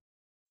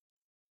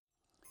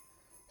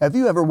Have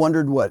you ever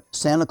wondered what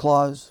Santa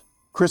Claus,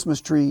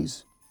 Christmas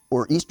trees,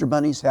 or Easter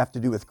bunnies have to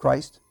do with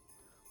Christ?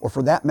 Or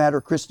for that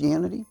matter,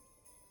 Christianity?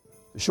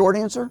 The short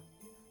answer?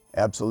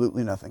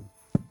 Absolutely nothing.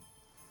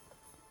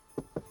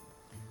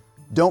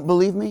 Don't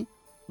believe me?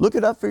 Look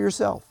it up for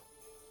yourself.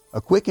 A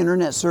quick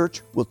internet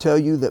search will tell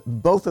you that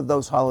both of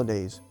those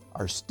holidays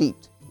are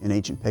steeped in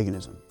ancient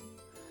paganism.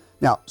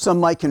 Now,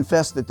 some might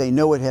confess that they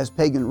know it has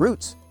pagan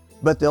roots,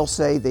 but they'll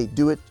say they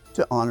do it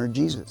to honor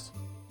Jesus.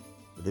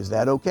 But is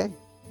that okay?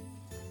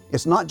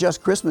 It's not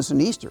just Christmas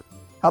and Easter.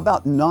 How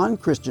about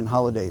non-Christian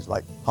holidays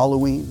like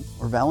Halloween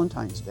or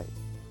Valentine's Day?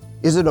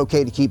 Is it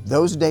okay to keep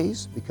those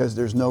days because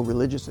there's no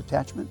religious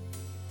attachment?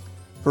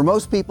 For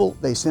most people,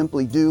 they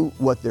simply do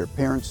what their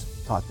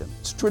parents taught them.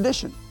 It's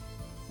tradition.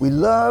 We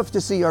love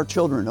to see our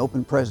children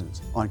open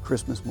presents on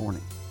Christmas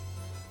morning.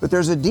 But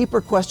there's a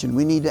deeper question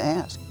we need to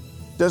ask.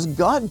 Does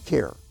God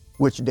care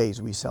which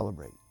days we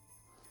celebrate?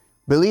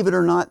 Believe it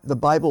or not, the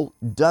Bible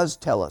does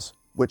tell us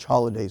which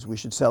holidays we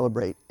should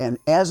celebrate, and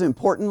as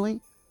importantly,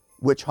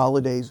 which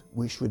holidays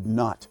we should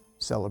not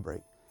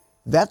celebrate.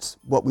 That's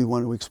what we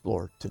want to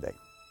explore today.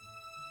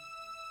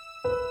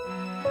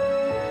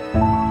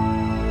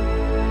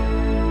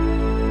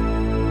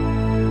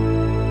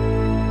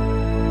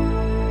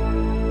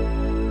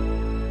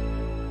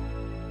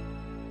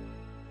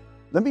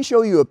 Let me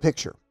show you a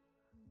picture.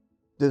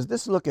 Does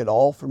this look at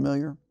all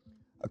familiar?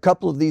 A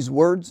couple of these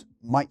words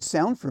might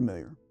sound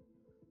familiar.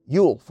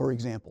 Yule, for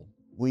example.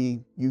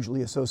 We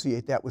usually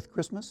associate that with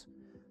Christmas.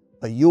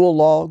 A Yule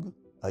log,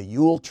 a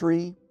Yule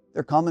tree,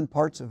 they're common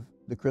parts of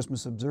the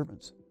Christmas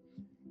observance.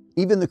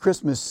 Even the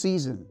Christmas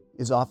season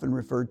is often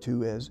referred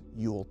to as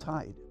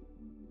Yuletide.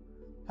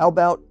 How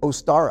about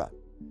Ostara?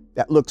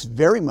 That looks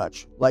very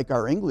much like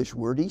our English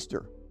word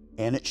Easter,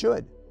 and it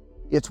should.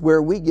 It's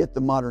where we get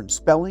the modern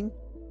spelling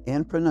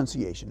and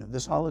pronunciation of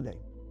this holiday.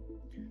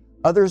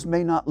 Others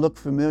may not look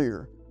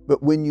familiar,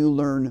 but when you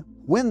learn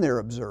when they're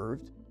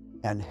observed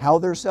and how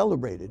they're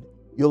celebrated,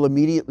 you'll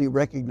immediately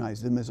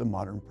recognize them as a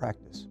modern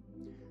practice.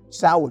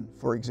 Samhain,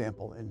 for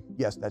example, and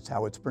yes, that's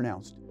how it's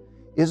pronounced,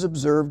 is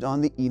observed on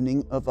the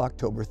evening of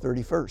October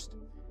 31st.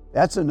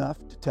 That's enough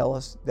to tell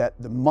us that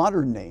the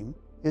modern name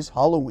is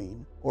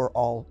Halloween or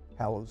All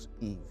Hallows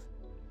Eve.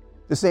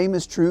 The same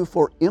is true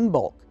for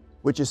Imbolc,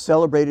 which is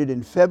celebrated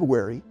in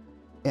February,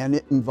 and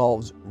it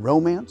involves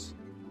romance,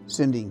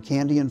 sending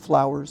candy and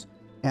flowers,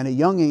 and a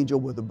young angel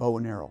with a bow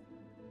and arrow.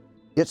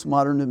 Its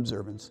modern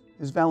observance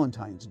is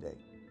Valentine's Day.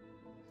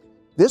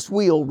 This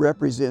wheel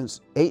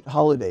represents 8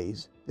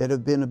 holidays that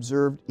have been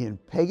observed in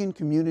pagan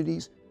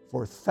communities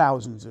for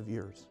thousands of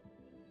years.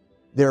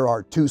 There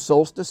are 2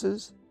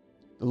 solstices,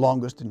 the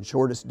longest and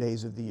shortest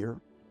days of the year,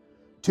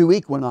 2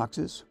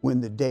 equinoxes, when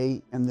the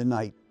day and the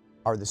night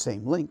are the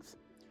same length,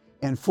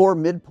 and 4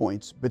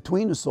 midpoints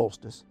between a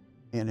solstice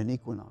and an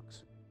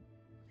equinox.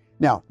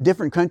 Now,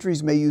 different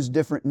countries may use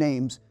different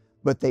names,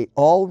 but they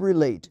all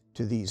relate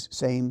to these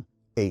same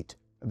 8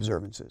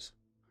 observances.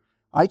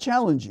 I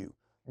challenge you,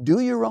 do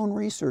your own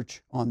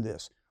research on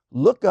this.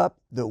 Look up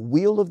the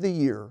Wheel of the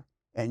Year,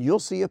 and you'll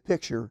see a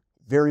picture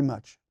very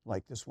much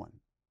like this one.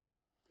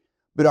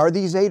 But are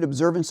these 8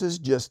 observances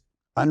just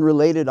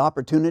unrelated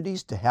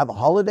opportunities to have a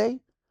holiday?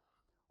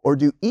 Or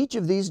do each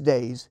of these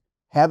days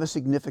have a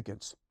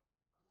significance?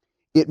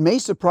 It may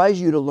surprise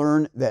you to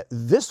learn that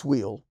this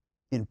wheel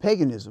in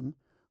paganism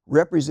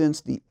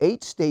represents the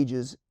 8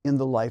 stages in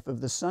the life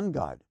of the sun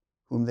god,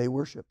 whom they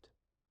worshipped.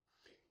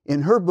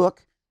 In her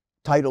book,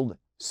 titled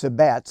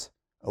Sabbats,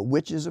 A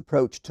Witch's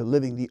Approach to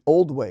Living the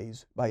Old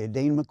Ways by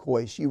Adaine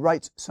McCoy, she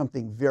writes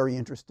something very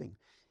interesting.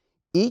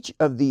 Each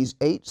of these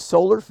 8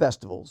 solar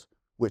festivals,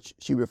 which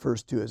she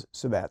refers to as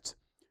Sabbats,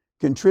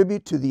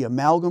 contribute to the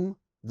amalgam,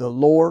 the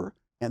lore,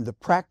 and the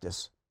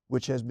practice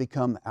which has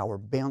become our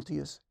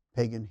bounteous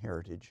pagan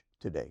heritage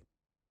today.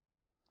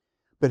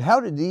 But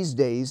how did these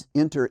days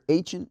enter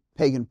ancient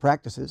pagan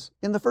practices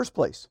in the first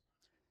place?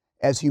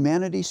 As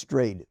humanity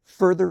strayed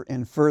further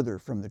and further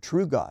from the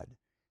true God,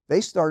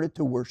 they started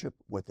to worship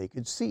what they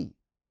could see,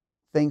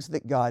 things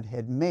that God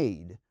had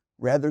made,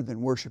 rather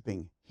than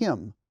worshiping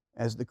Him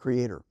as the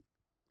Creator.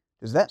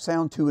 Does that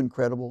sound too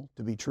incredible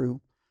to be true?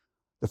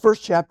 The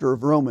first chapter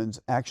of Romans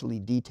actually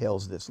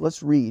details this.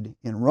 Let's read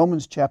in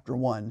Romans chapter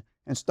 1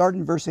 and start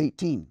in verse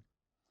 18.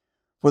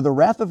 For the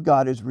wrath of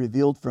God is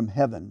revealed from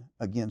heaven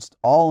against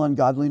all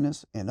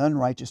ungodliness and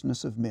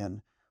unrighteousness of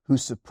men who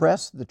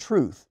suppress the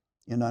truth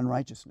in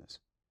unrighteousness.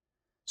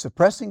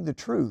 Suppressing the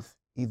truth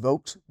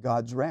evokes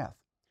God's wrath.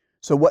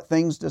 So what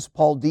things does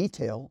Paul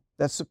detail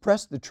that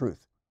suppress the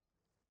truth?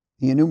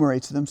 He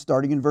enumerates them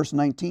starting in verse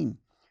 19.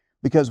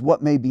 Because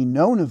what may be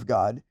known of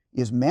God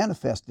is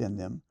manifest in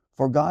them,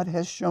 for God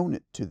has shown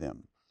it to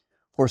them.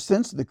 For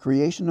since the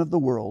creation of the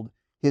world,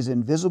 His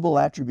invisible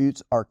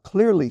attributes are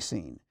clearly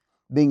seen,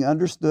 being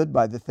understood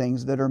by the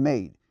things that are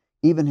made,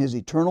 even His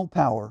eternal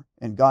power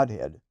and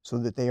Godhead, so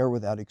that they are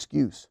without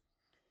excuse.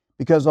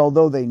 Because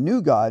although they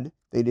knew God,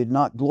 they did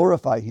not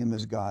glorify Him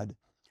as God,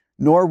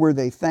 nor were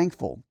they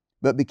thankful,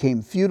 but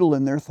became futile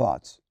in their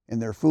thoughts,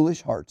 and their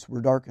foolish hearts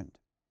were darkened.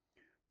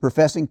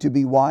 Professing to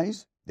be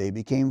wise, They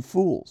became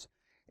fools,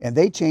 and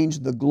they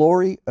changed the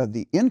glory of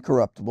the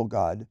incorruptible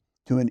God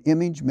to an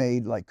image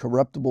made like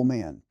corruptible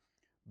man,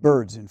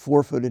 birds and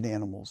four-footed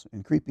animals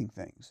and creeping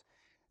things.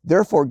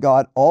 Therefore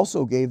God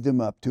also gave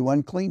them up to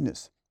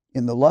uncleanness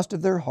in the lust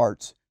of their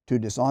hearts to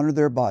dishonor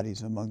their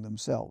bodies among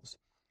themselves,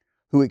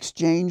 who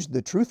exchanged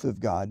the truth of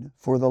God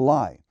for the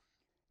lie.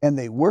 And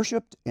they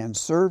worshiped and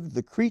served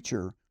the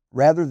creature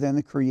rather than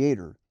the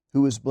Creator,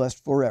 who is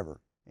blessed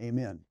forever.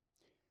 Amen.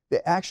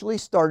 They actually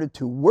started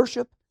to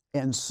worship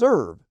and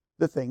serve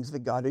the things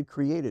that God had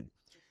created.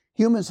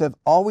 Humans have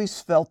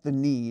always felt the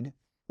need,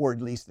 or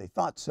at least they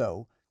thought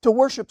so, to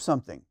worship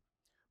something.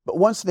 But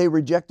once they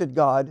rejected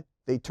God,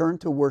 they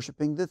turned to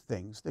worshiping the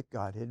things that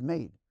God had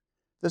made.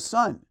 The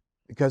sun,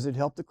 because it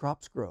helped the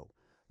crops grow.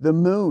 The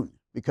moon,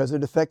 because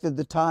it affected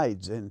the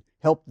tides and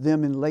helped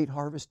them in late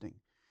harvesting.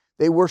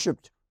 They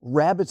worshiped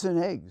rabbits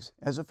and eggs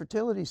as a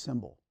fertility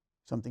symbol,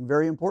 something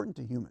very important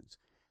to humans.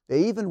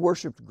 They even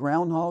worshiped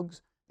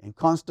groundhogs and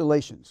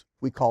constellations.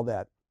 We call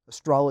that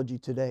astrology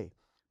today.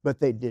 But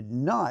they did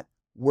not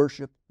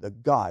worship the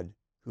God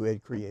who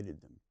had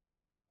created them.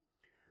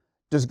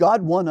 Does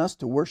God want us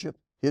to worship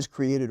His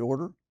created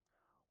order?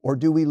 Or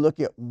do we look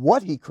at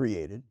what He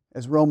created,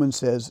 as Romans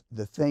says,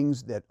 the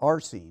things that are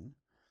seen,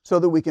 so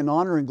that we can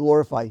honor and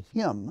glorify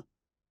Him,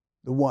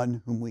 the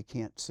one whom we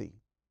can't see?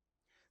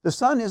 The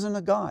sun isn't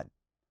a god.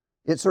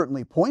 It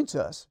certainly points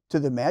us to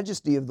the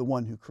majesty of the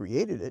one who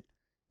created it.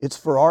 It's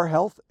for our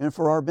health and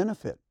for our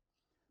benefit.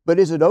 But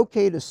is it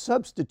okay to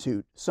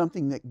substitute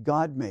something that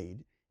God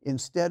made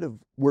instead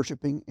of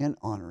worshiping and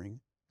honoring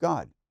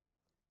God?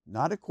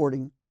 Not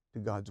according to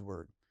God's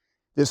word.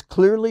 This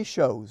clearly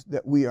shows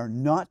that we are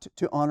not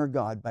to honor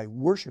God by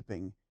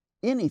worshiping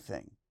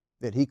anything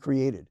that He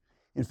created.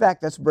 In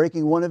fact, that's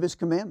breaking one of His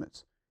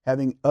commandments,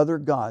 having other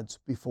gods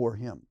before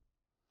Him.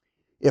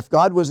 If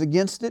God was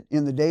against it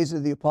in the days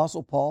of the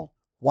Apostle Paul,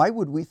 why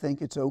would we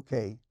think it's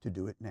okay to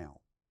do it now?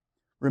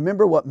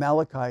 Remember what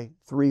Malachi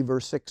 3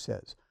 verse 6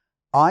 says,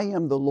 I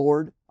am the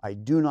Lord, I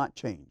do not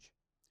change.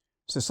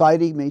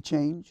 Society may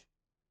change,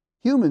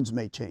 humans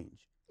may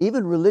change,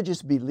 even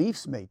religious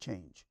beliefs may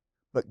change,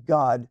 but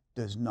God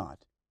does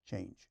not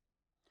change.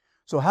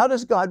 So how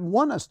does God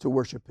want us to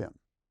worship Him?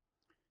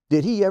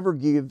 Did He ever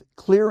give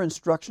clear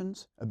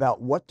instructions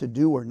about what to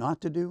do or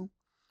not to do?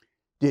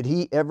 Did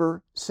He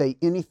ever say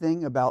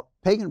anything about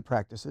pagan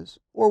practices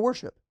or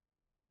worship?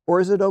 Or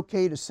is it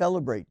okay to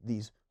celebrate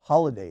these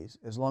holidays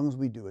as long as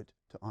we do it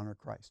to honor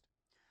Christ?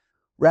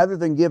 Rather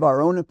than give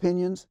our own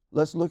opinions,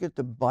 let's look at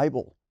the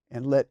Bible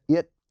and let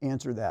it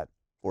answer that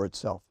for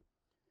itself.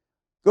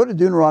 Go to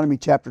Deuteronomy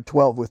chapter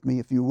 12 with me,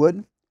 if you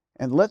would,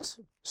 and let's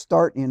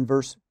start in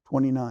verse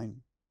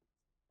 29.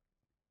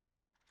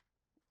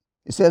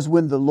 It says,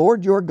 When the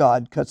Lord your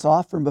God cuts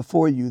off from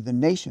before you the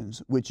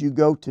nations which you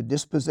go to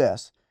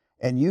dispossess,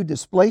 and you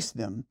displace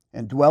them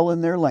and dwell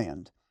in their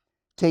land,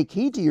 take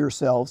heed to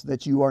yourselves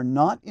that you are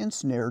not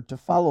ensnared to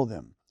follow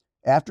them,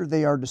 after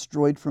they are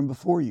destroyed from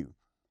before you,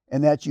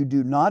 and that you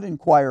do not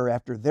inquire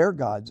after their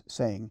gods,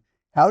 saying,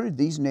 How did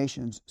these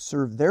nations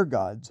serve their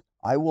gods?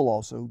 I will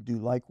also do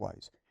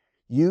likewise.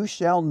 You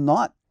shall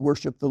not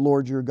worship the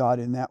Lord your God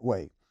in that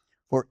way,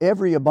 for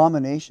every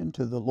abomination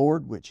to the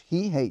Lord which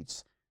He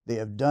hates they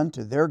have done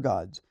to their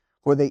gods,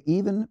 for they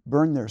even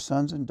burn their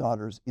sons and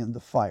daughters in the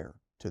fire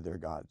to their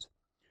gods.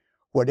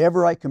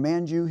 Whatever I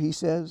command you, He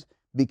says,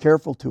 be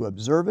careful to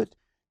observe it.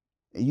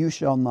 You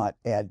shall not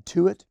add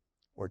to it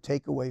or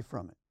take away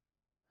from it.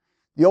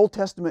 The Old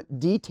Testament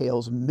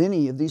details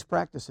many of these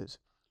practices.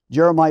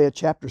 Jeremiah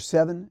chapter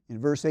 7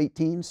 in verse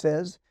 18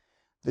 says,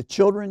 The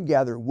children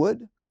gather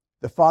wood,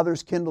 the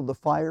fathers kindle the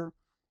fire,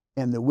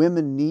 and the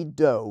women knead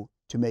dough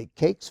to make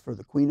cakes for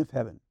the Queen of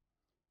Heaven,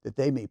 that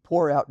they may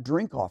pour out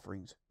drink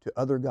offerings to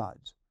other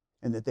gods,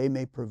 and that they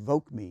may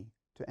provoke me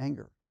to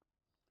anger.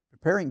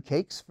 Preparing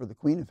cakes for the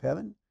Queen of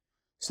Heaven,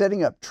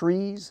 setting up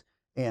trees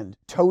and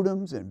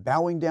totems and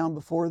bowing down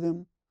before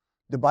them.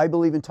 The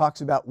Bible even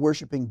talks about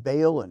worshiping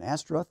Baal and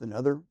Ashtaroth and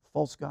other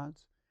false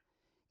gods.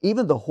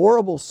 Even the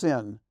horrible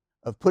sin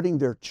of putting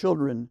their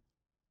children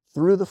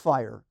through the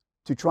fire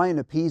to try and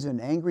appease an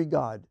angry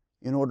God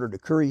in order to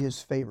curry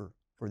His favor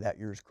for that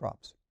year's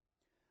crops.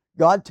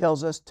 God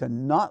tells us to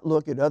not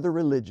look at other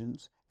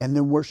religions and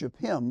then worship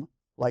Him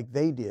like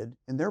they did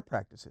in their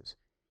practices.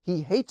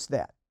 He hates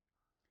that.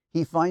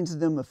 He finds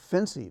them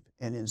offensive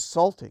and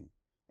insulting,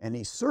 and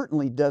He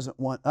certainly doesn't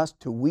want us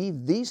to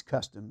weave these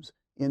customs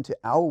into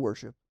our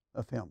worship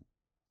of Him.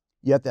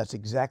 Yet that's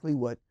exactly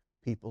what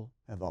people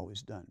have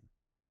always done.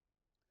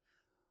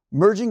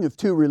 Merging of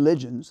two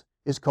religions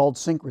is called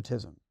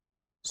syncretism,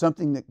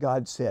 something that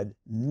God said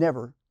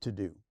never to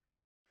do.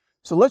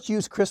 So let's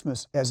use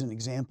Christmas as an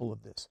example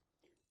of this.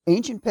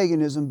 Ancient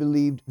paganism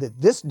believed that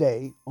this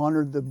day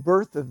honored the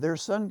birth of their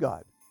sun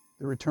god,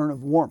 the return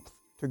of warmth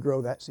to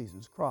grow that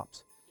season's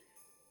crops.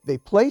 They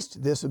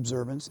placed this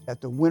observance at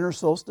the winter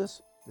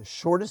solstice, the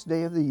shortest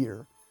day of the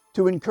year,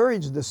 to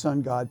encourage the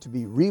sun god to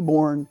be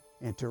reborn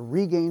and to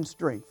regain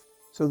strength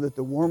so that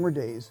the warmer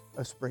days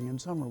of spring and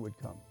summer would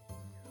come.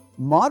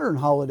 Modern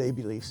holiday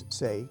beliefs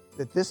say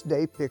that this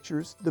day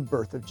pictures the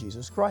birth of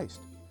Jesus Christ,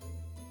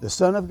 the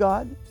Son of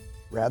God,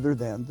 rather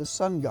than the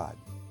sun god.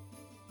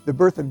 The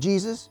birth of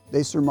Jesus,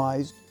 they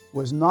surmised,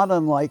 was not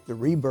unlike the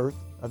rebirth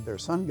of their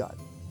sun god.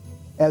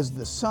 As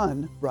the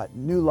sun brought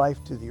new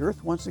life to the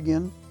earth once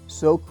again,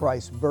 so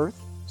Christ's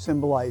birth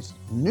symbolized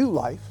new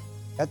life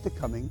at the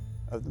coming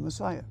of the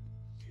Messiah.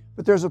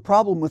 But there's a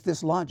problem with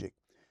this logic.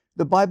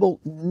 The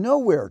Bible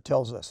nowhere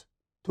tells us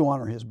to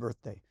honor his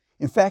birthday.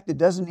 In fact, it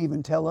doesn't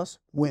even tell us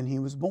when he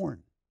was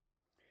born.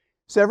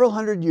 Several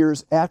hundred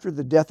years after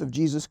the death of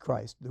Jesus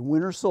Christ, the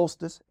winter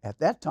solstice at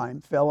that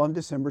time fell on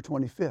December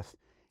 25th,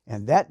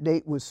 and that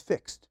date was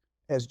fixed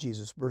as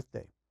Jesus'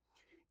 birthday.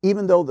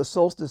 Even though the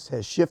solstice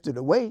has shifted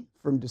away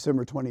from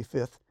December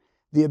 25th,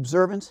 the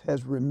observance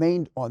has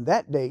remained on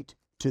that date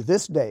to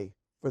this day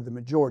for the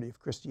majority of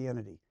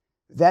Christianity.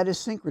 That is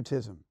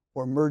syncretism,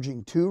 or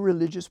merging two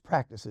religious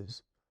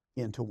practices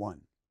into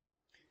one.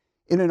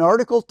 In an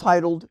article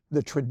titled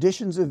 "The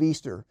Traditions of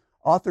Easter,"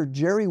 author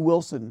Jerry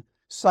Wilson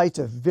cites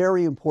a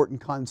very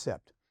important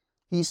concept.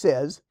 He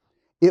says,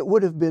 "It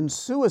would have been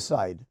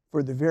suicide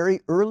for the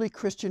very early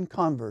Christian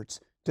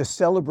converts to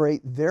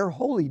celebrate their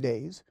holy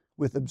days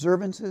with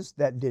observances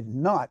that did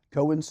not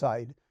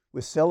coincide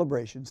with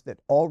celebrations that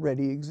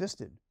already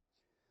existed.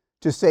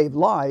 To save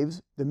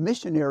lives, the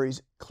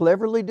missionaries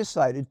cleverly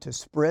decided to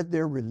spread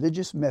their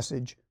religious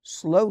message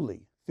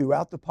slowly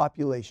throughout the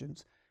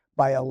populations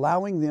by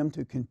allowing them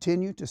to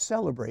continue to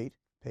celebrate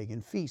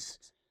pagan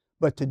feasts,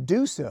 but to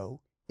do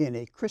so in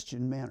a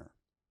Christian manner."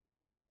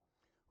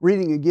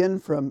 Reading again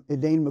from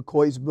Elaine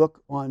McCoy's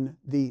book on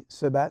the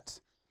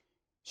Sabbats,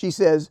 she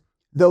says,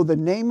 "Though the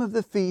name of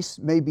the feast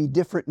may be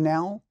different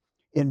now,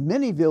 in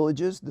many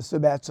villages the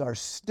Sabbats are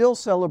still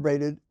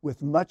celebrated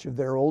with much of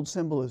their old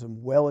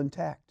symbolism well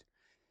intact.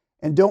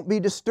 And don't be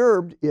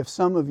disturbed if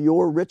some of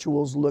your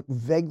rituals look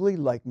vaguely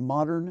like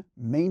modern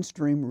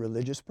mainstream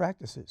religious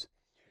practices.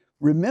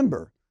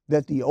 Remember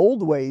that the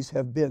old ways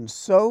have been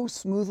so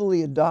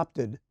smoothly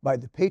adopted by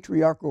the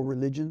patriarchal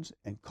religions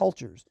and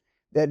cultures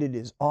that it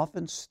is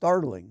often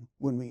startling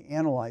when we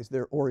analyze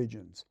their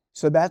origins.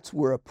 Sabbats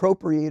were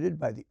appropriated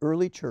by the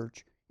early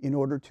church in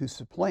order to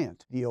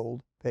supplant the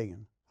old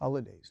pagan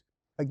holidays."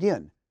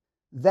 Again,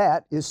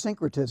 that is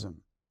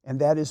syncretism,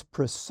 and that is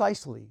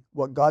precisely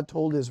what God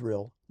told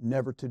Israel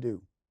never to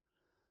do.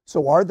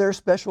 So are there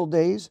special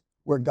days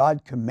where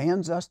God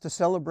commands us to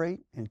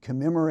celebrate and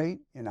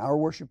commemorate in our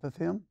worship of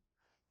him?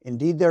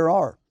 Indeed there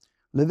are.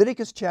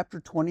 Leviticus chapter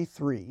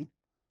 23,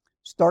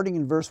 starting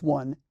in verse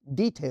 1,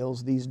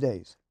 details these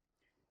days.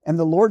 "And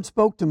the Lord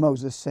spoke to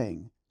Moses,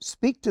 saying,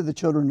 Speak to the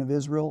children of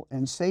Israel,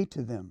 and say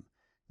to them,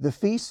 The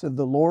feasts of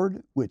the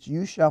Lord, which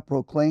you shall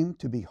proclaim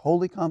to be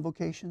holy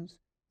convocations,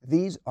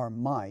 these are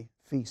my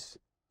feasts."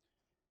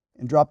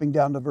 And dropping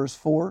down to verse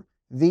 4,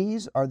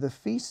 "These are the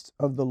feasts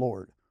of the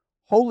Lord,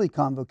 holy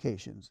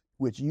convocations,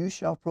 which you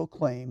shall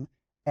proclaim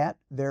at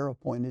their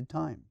appointed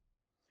time."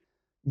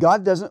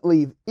 God doesn't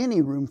leave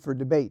any room for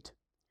debate.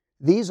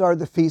 These are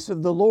the feasts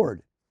of the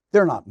Lord.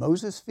 They're not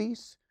Moses'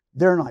 feasts.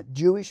 They're not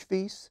Jewish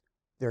feasts.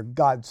 They're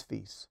God's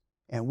feasts.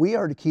 And we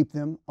are to keep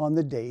them on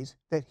the days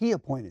that he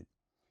appointed.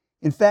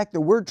 In fact, the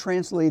word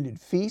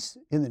translated feast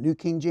in the New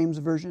King James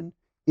Version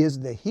is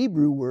the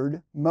Hebrew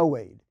word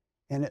moed,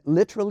 and it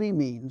literally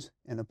means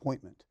an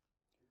appointment.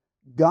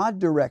 God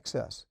directs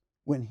us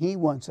when he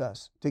wants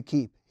us to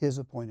keep his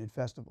appointed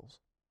festivals.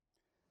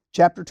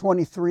 Chapter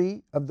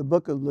 23 of the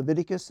book of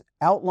Leviticus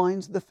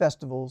outlines the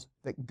festivals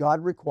that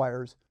God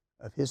requires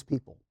of his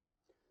people.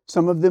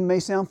 Some of them may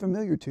sound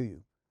familiar to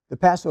you. The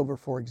Passover,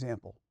 for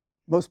example.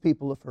 Most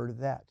people have heard of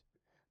that.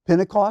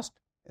 Pentecost,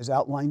 as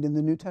outlined in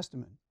the New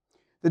Testament.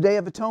 The Day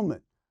of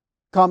Atonement,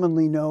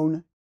 commonly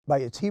known by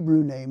its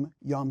Hebrew name,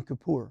 Yom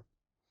Kippur.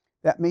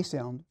 That may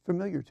sound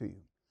familiar to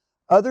you.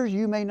 Others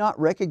you may not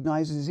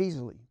recognize as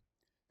easily.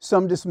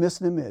 Some dismiss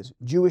them as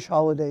Jewish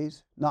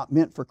holidays, not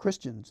meant for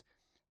Christians.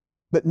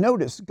 But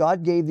notice,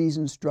 God gave these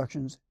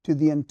instructions to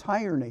the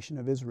entire nation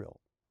of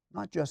Israel,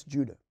 not just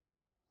Judah.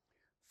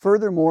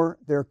 Furthermore,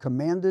 there are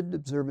commanded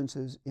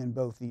observances in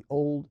both the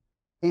Old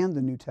and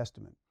the New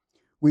Testament.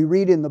 We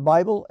read in the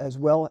Bible, as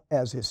well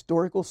as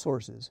historical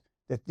sources,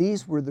 that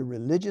these were the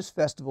religious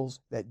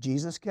festivals that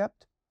Jesus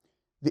kept,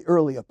 the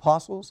early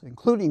apostles,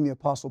 including the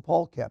Apostle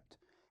Paul, kept,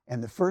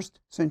 and the first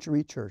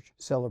century church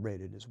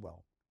celebrated as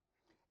well.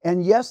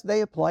 And yes,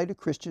 they apply to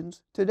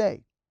Christians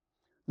today.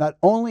 Not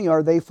only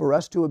are they for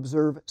us to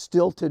observe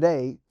still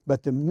today,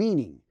 but the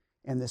meaning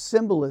and the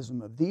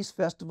symbolism of these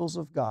festivals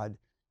of God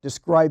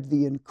describe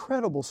the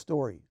incredible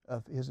story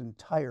of his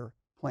entire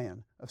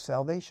plan of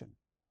salvation.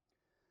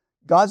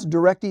 God's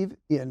directive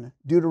in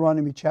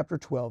Deuteronomy chapter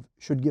 12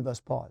 should give us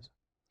pause.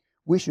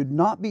 We should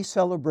not be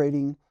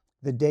celebrating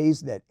the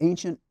days that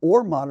ancient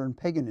or modern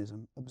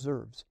paganism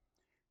observes.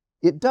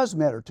 It does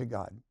matter to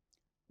God.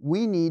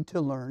 We need to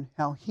learn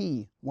how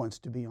he wants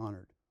to be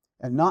honored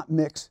and not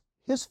mix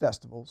his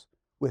festivals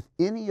with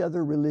any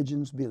other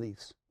religion's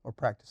beliefs or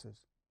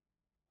practices.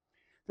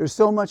 There's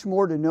so much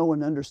more to know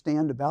and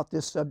understand about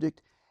this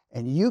subject,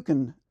 and you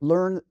can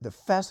learn the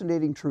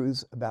fascinating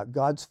truths about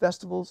God's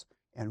festivals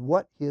and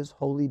what His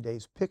holy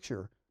days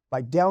picture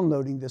by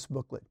downloading this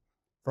booklet,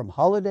 From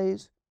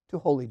Holidays to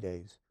Holy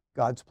Days,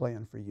 God's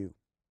Plan for You.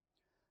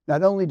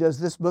 Not only does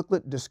this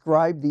booklet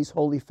describe these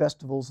holy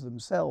festivals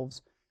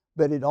themselves,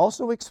 but it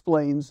also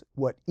explains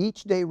what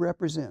each day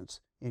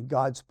represents in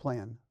God's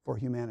plan for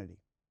humanity.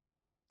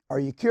 Are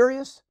you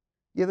curious?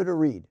 Give it a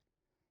read.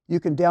 You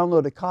can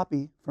download a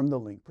copy from the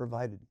link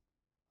provided.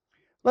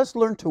 Let's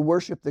learn to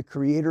worship the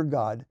Creator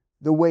God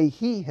the way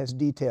He has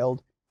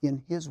detailed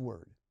in His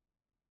Word.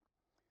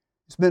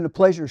 It's been a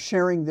pleasure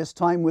sharing this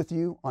time with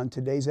you on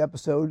today's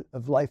episode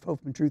of Life,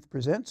 Hope, and Truth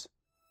Presents.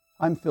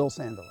 I'm Phil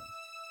Sandiland.